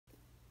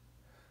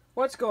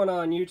What's going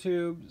on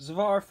YouTube?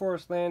 Zavar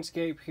Forest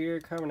Landscape here,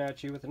 coming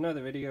at you with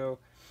another video.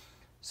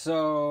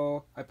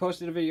 So I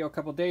posted a video a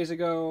couple days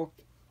ago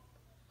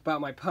about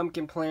my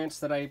pumpkin plants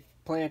that I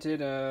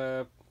planted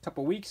a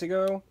couple weeks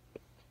ago,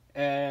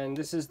 and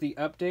this is the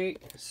update.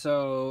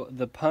 So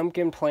the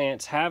pumpkin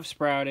plants have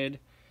sprouted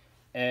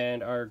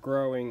and are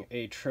growing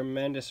a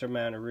tremendous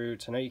amount of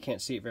roots. I know you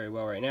can't see it very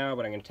well right now,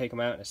 but I'm going to take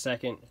them out in a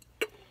second.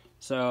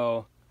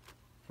 So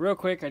real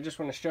quick, I just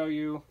want to show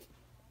you,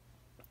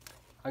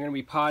 I'm going to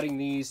be potting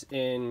these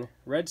in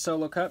red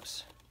solo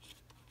cups.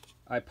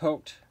 I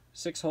poked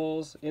 6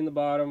 holes in the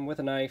bottom with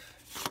a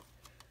knife.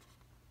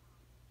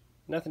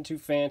 Nothing too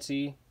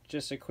fancy,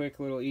 just a quick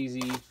little easy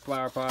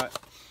flower pot.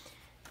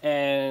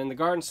 And the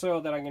garden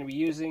soil that I'm going to be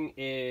using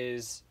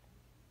is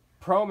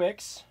Pro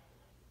Mix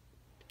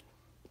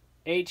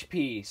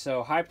HP,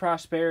 so high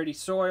prosperity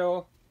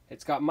soil.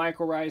 It's got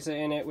mycorrhiza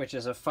in it, which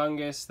is a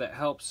fungus that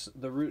helps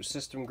the root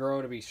system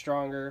grow to be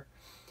stronger.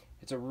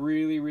 It's a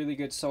really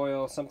good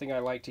soil, something I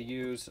like to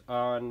use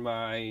on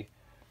my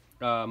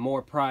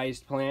more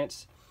prized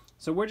plants.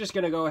 So we're just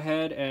going to go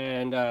ahead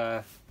and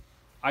I'm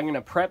going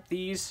to prep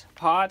these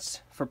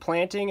pots for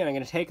planting, and I'm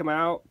going to take them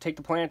out, take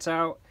the plants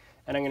out,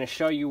 and I'm going to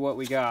show you what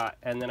we got,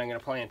 and then I'm going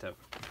to plant them.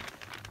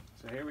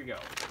 So here we go.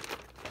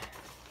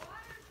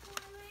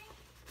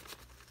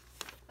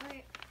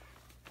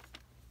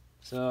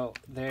 So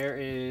there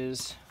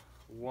is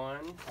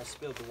one, I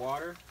spilled the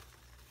water.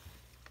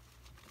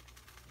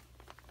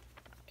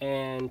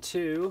 And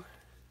 2,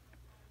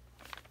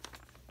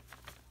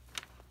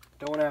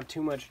 don't want to have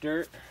too much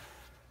dirt.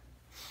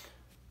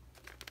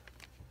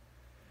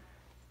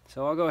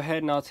 So I'll go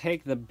ahead and I'll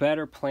take the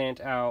better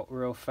plant out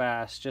real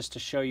fast just to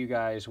show you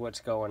guys what's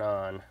going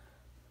on.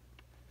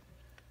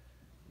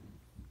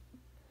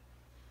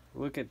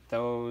 Look at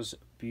those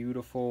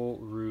beautiful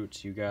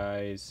roots, you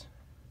guys.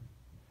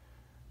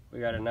 We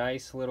got a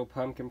nice little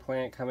pumpkin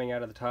plant coming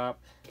out of the top.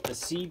 The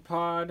seed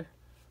pod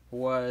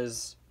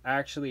was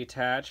actually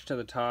attached to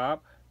the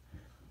top,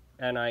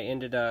 and I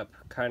ended up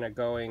kind of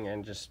going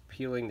and just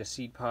peeling the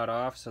seed pod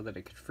off so that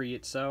it could free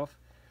itself.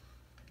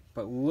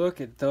 But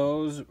look at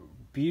those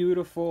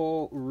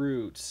beautiful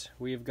roots.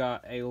 We've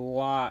got a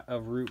lot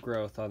of root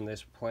growth on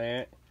this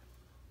plant,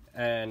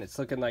 and it's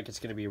looking like it's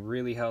going to be a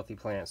really healthy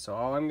plant. So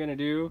all I'm going to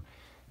do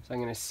is I'm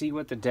going to see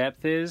what the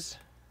depth is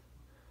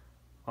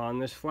on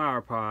this flower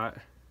pot.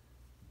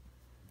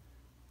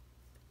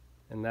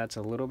 And that's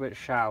a little bit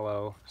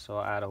shallow, so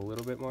I'll add a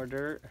little bit more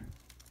dirt.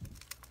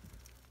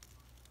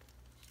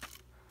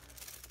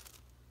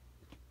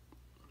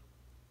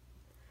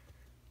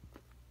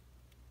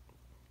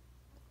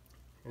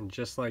 And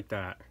just like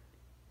that.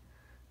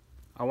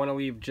 I want to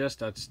leave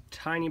just a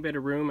tiny bit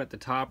of room at the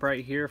top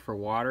right here for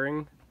watering.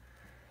 I'm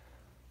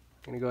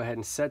going to go ahead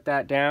and set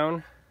that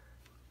down.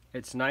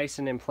 It's nice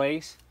and in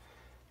place.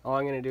 All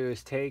I'm going to do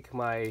is take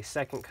my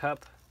second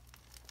cup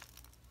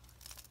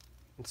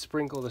and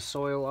sprinkle the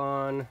soil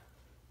on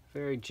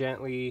very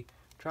gently,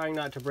 trying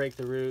not to break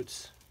the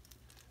roots.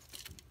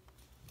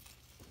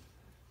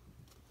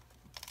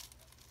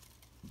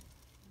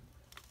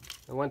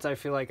 And once I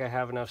feel like I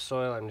have enough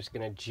soil, I'm just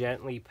going to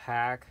gently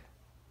pack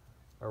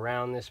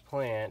around this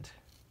plant,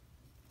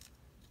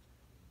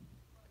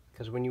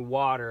 because when you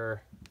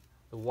water,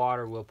 the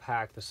water will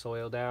pack the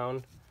soil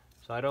down.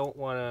 So I don't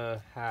want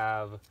to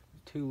have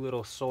too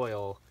little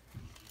soil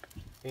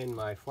in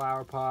my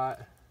flower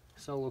pot,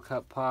 solo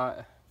cup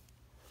pot.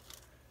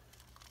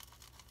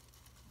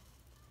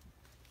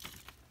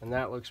 And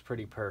that looks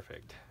pretty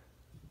perfect.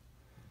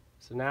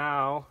 So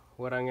now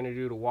what I'm going to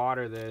do to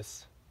water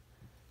this,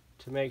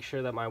 to make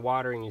sure that my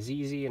watering is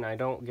easy and I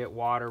don't get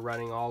water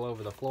running all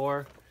over the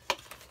floor,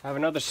 I have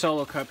another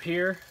solo cup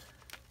here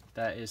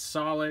that is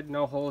solid,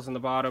 no holes in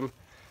the bottom.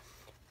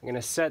 I'm going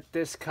to set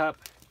this cup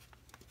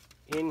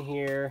in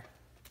here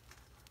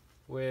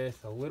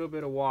with a little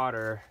bit of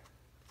water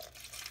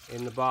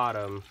in the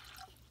bottom.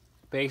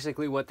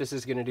 Basically what this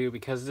is going to do,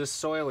 because this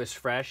soil is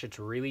fresh, it's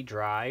really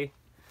dry,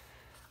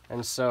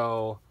 and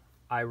so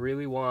I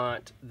really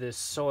want this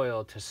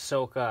soil to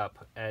soak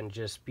up and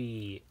just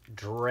be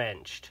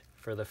drenched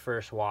for the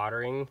first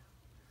watering.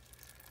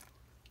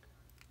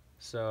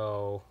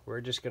 So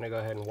we're just going to go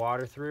ahead and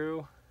water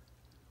through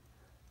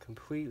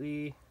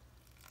completely.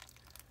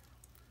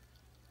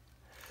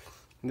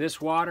 This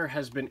water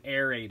has been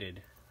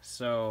aerated.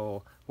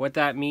 So what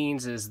that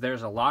means is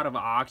there's a lot of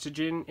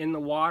oxygen in the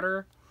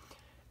water,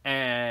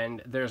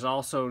 and there's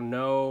also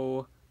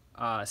no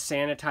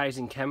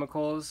sanitizing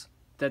chemicals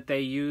that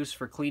they use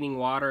for cleaning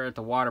water at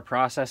the water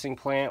processing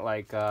plant,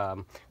 like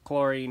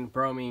chlorine,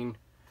 bromine,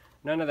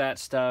 none of that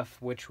stuff,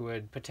 which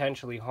would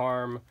potentially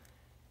harm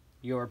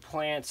your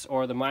plants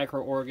or the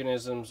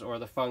microorganisms or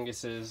the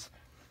funguses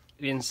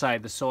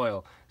inside the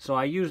soil. So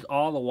I used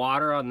all the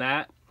water on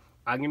that.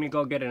 I'm going to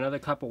go get another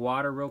cup of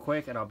water real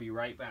quick, and I'll be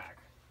right back.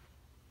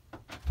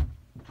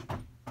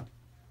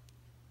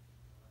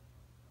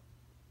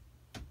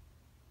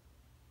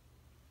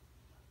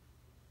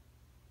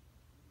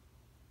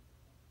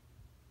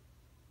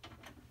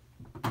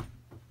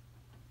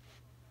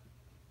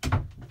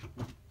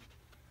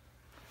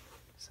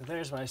 So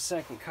there's my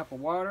second cup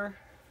of water.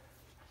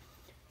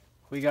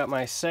 We got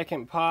my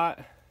second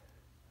pot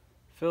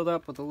filled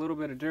up with a little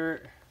bit of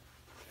dirt.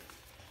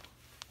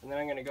 And then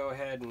I'm going to go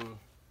ahead and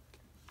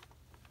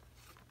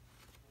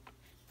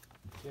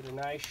get a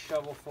nice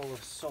shovel full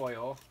of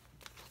soil.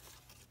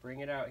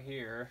 Bring it out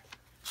here.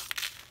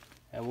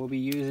 And we'll be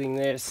using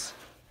this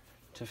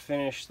to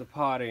finish the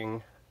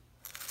potting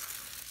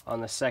on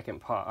the second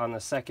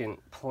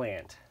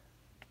plant.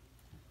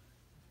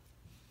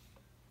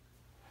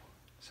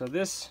 So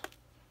this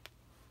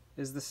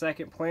is the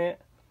second plant.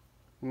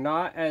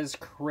 Not as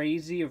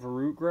crazy of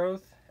root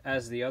growth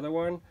as the other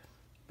one,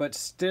 but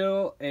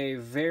still a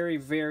very,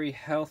 very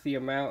healthy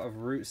amount of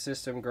root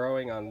system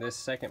growing on this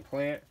second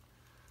plant.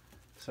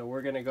 So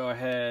we're going to go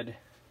ahead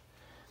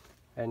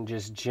and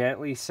just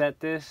gently set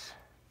this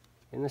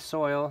in the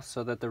soil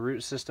so that the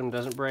root system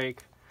doesn't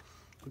break.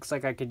 Looks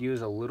like I could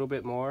use a little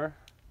bit more.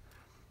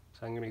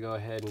 So I'm going to go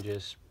ahead and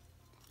just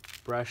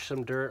brush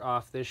some dirt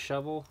off this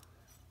shovel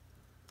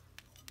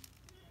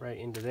right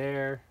into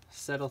there,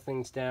 settle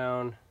things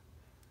down,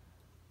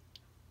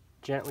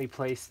 gently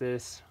place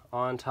this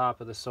on top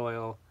of the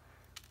soil,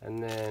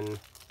 and then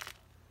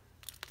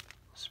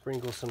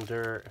sprinkle some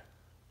dirt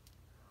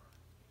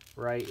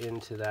right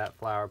into that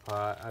flower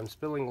pot. I'm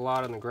spilling a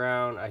lot on the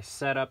ground. I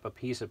set up a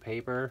piece of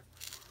paper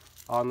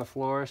on the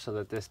floor so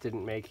that this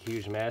didn't make a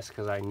huge mess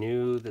because I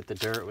knew that the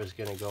dirt was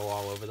going to go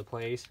all over the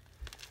place.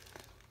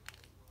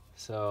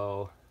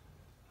 So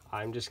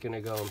I'm just going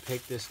to go and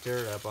pick this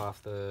dirt up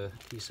off the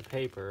piece of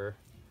paper.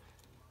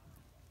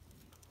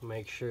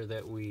 Make sure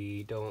that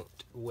we don't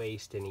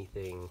waste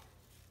anything.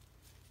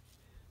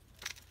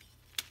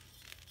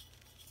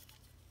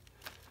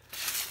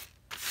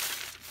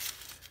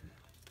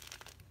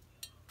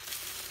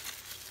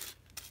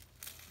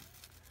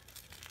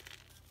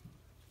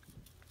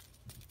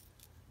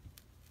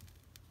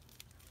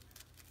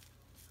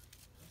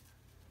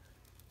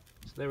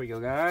 So there we go,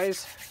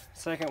 guys.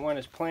 Second one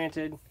is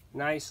planted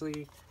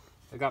nicely.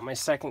 I got my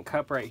second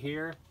cup right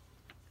here.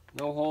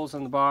 No holes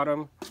in the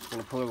bottom. I'm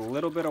going to put a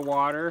little bit of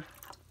water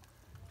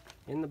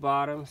in the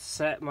bottom,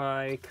 set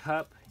my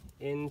cup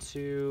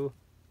into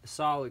the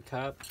solid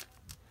cup,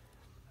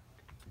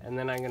 and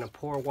then I'm going to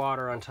pour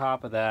water on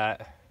top of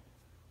that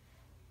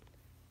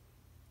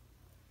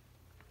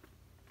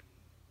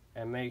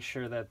and make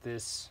sure that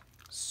this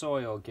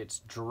soil gets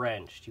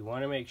drenched. You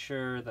want to make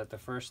sure that the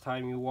first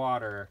time you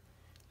water,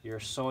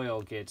 your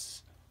soil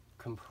gets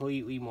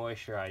completely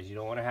moisturized. You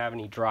don't want to have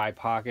any dry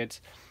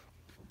pockets.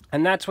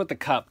 And that's what the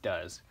cup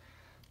does.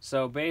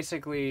 So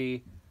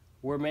basically,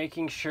 we're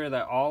making sure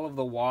that all of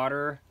the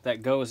water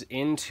that goes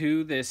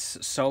into this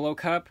solo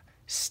cup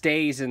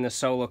stays in the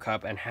solo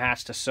cup and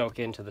has to soak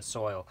into the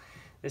soil.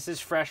 This is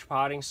fresh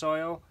potting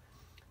soil,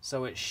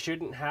 so it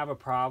shouldn't have a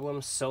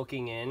problem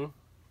soaking in.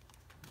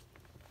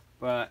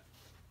 But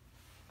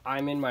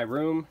I'm in my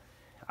room.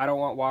 I don't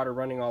want water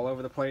running all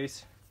over the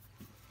place.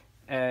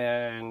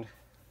 And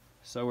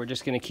so we're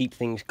just going to keep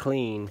things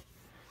clean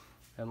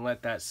and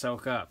let that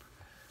soak up.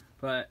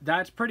 But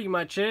that's pretty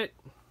much it.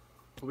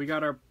 We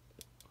got our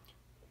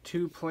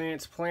 2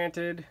 plants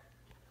planted.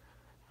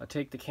 I'll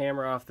take the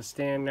camera off the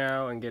stand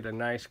now and get a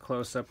nice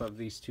close-up of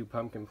these 2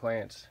 pumpkin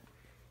plants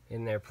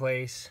in their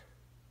place.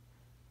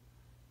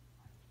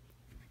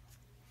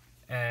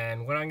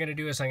 And what I'm going to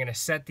do is I'm going to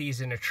set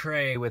these in a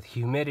tray with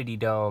humidity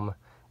dome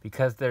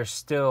because they're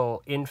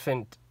still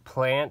infant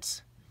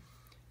plants.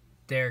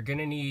 They're going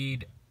to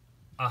need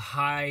a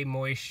high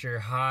moisture,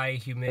 high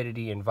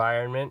humidity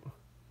environment.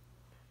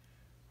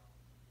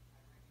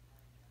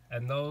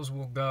 And those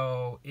will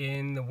go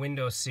in the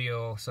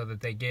windowsill so that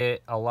they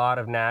get a lot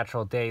of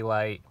natural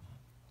daylight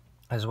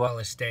as well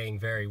as staying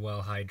very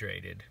well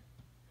hydrated.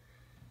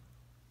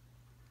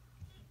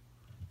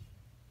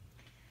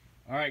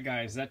 Alright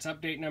guys, that's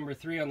update number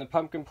 3 on the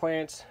pumpkin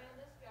plants.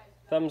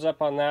 Thumbs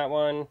up on that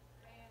one,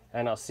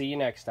 and I'll see you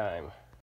next time.